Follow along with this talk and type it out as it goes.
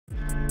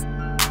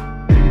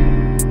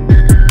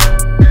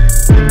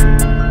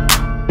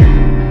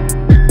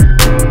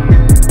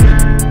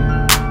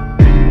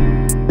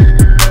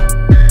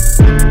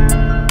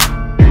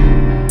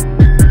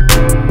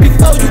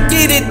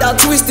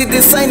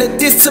ain't a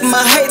diss to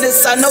my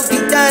haters. I know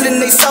deep down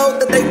in they soul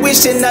that they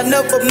wishing I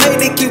never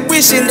made it. Keep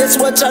wishing, that's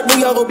what y'all do.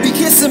 Y'all gon' be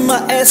kissing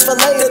my ass for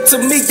later. To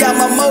me, y'all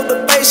my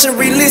motivation.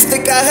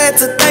 Realistic, I had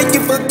to thank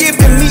you for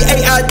giving me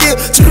a idea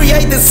to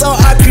create this song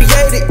I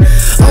created.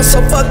 I'm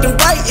so fucking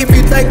right. If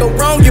you think I'm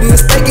wrong, you're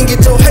mistaken.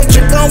 Get your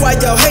hatred gone while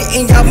y'all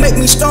hating. Y'all make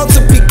me strong to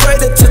be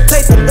greater. To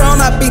take the throne,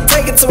 I be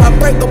taken till I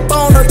break a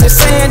bone. I'm just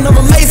saying I'm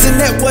amazing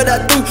at what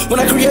I do. When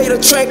I create a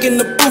track in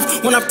the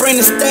booth, when I bring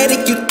the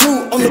static, you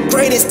do. I'm the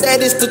greatest, that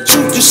is the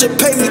truth. You should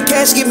pay me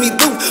cash, give me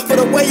loot for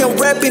the way I'm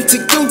rapping to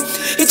you.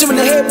 Hit you in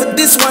the head with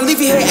this one,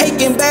 leave your head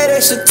aching, bad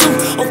as shit too.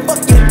 I'm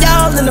fucking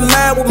y'all in the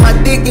mind with my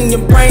dick in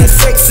your brain,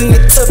 sexing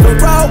it tough and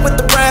raw with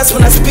the rhymes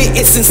when I spit,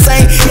 it's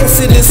insane.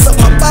 Yes, it is. Suck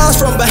my balls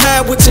from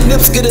behind with your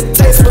lips, get a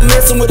taste for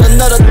messing with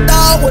another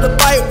dog with a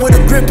bite, with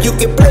a grip. You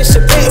can place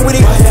your bet with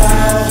it. Why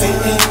y'all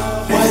hating?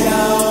 Why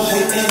y'all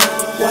hating?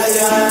 Why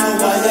y'all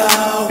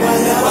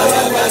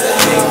gotta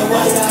hate?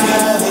 Why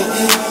y'all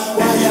hating?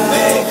 Why y'all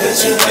mad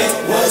 'cause you ain't?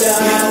 Why y'all?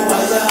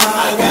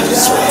 I gotta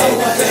swag,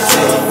 you can't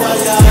say. Why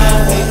y'all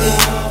hating?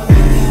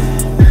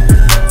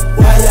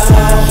 Why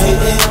y'all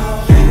hating?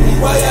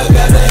 Why y'all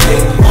gotta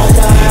hate? Why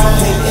y'all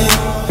hating?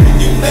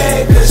 You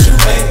mad 'cause you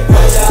ain't?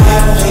 Why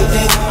y'all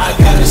hating? I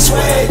gotta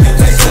swag, you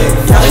can't say.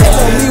 Y'all hate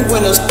on me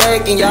when I'm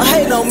stacking, y'all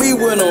hate on me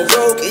when I'm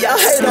broken, y'all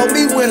hate on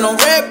me when I'm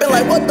rapping.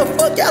 Like what the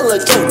fuck, y'all a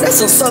joke? That's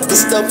some sucker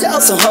stuff, y'all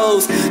some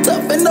hoes.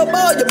 Toughen up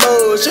all your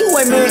modes. You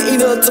ain't man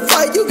enough to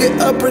fight, you get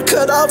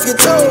uppercut off your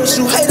toes.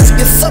 You haters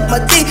get suck my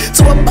dick,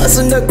 so I'm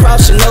busting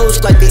across your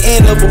nose like the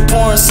end of a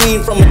porn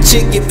scene. From a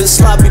chick giving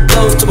sloppy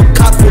blows to a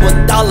cock for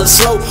 $1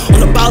 slow on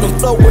the bottom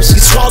floor where she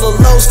swallow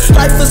lows.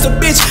 Life is a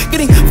bitch,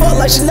 getting fucked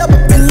like she never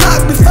been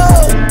knocked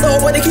before.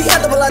 Throw away the key, I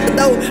never like the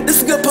door. This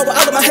is good power,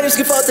 all of my haters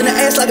get fucked in the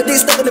ass like a dick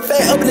stuck in the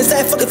fat, up in his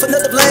ass, fucking for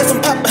nothing last.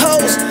 I'm popping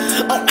hoes.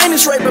 I'm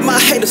anus raping my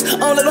haters. I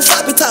don't let them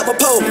sloppy top my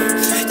pole.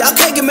 Y'all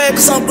can't get mad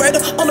 'cause I'm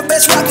greater. On the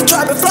best rock and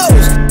dropping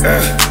flows.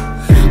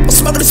 I'm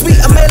smoking this weed,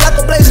 I made like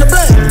a blaze in the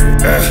blunt.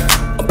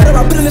 I'm better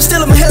off putting it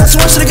still in my head.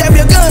 Someone should've gave me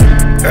a gun.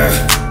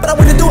 But I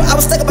wouldn't do it. I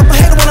was thinking about my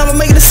hater when I was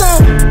making the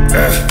song.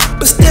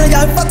 But still,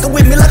 y'all fucking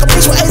with me like a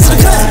bitch with AIDS in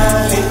the gun.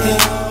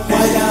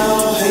 Why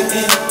y'all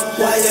hating?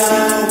 Why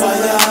y'all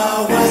gotta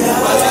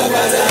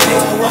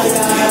hate? Why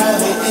y'all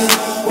hating?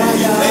 Why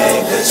y'all mad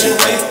 'cause you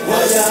ain't?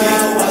 Why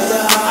y'all?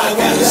 I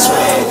gotta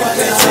swag, you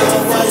can't say.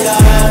 Why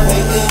y'all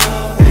hating?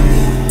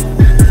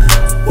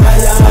 Why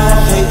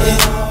y'all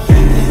hating?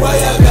 Why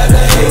y'all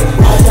gotta hate?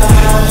 Why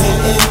y'all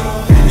hating?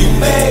 You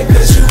mad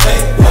 'cause you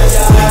ain't? Why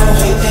y'all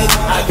hating?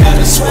 I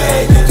gotta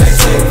swag, you can't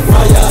say.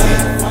 Why y'all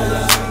hating?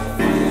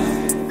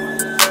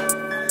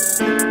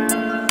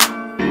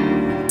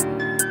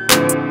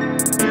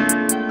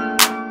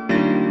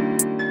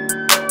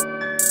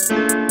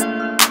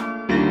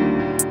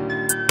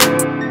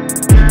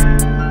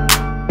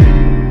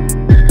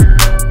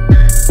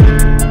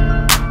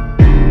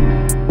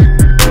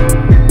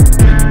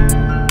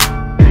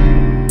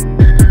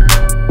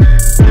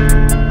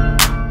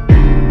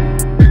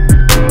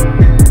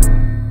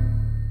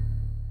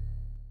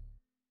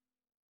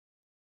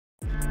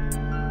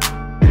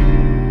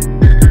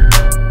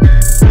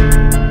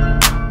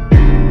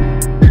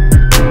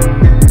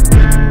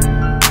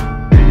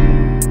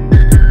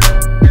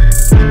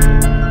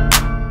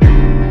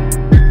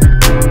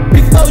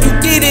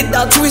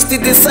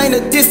 Twisted, this ain't a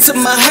diss to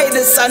my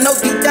haters. I know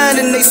deep down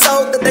in they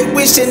soul that they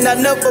wishing I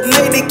never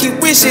made it.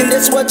 Keep wishing,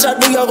 that's what y'all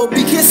do. Y'all gon'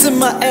 be kissing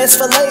my ass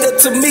for later.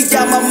 To me,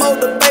 y'all my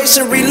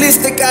motivation.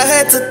 Realistic, I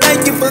had to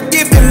thank you for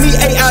giving me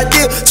a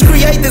idea to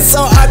create this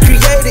song I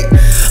created.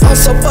 I'm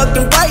so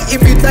fucking right.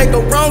 If you think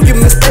I'm wrong, you're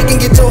mistaken.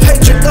 Get your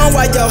hatred gone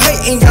while y'all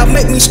hating. Y'all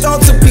make me strong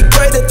to be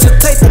greater. To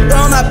take the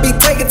throne, I be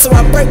taken till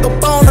I break a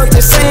bone. I'm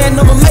just saying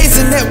I'm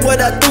amazing at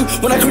what I do.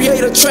 When I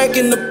create a track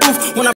in the booth, when I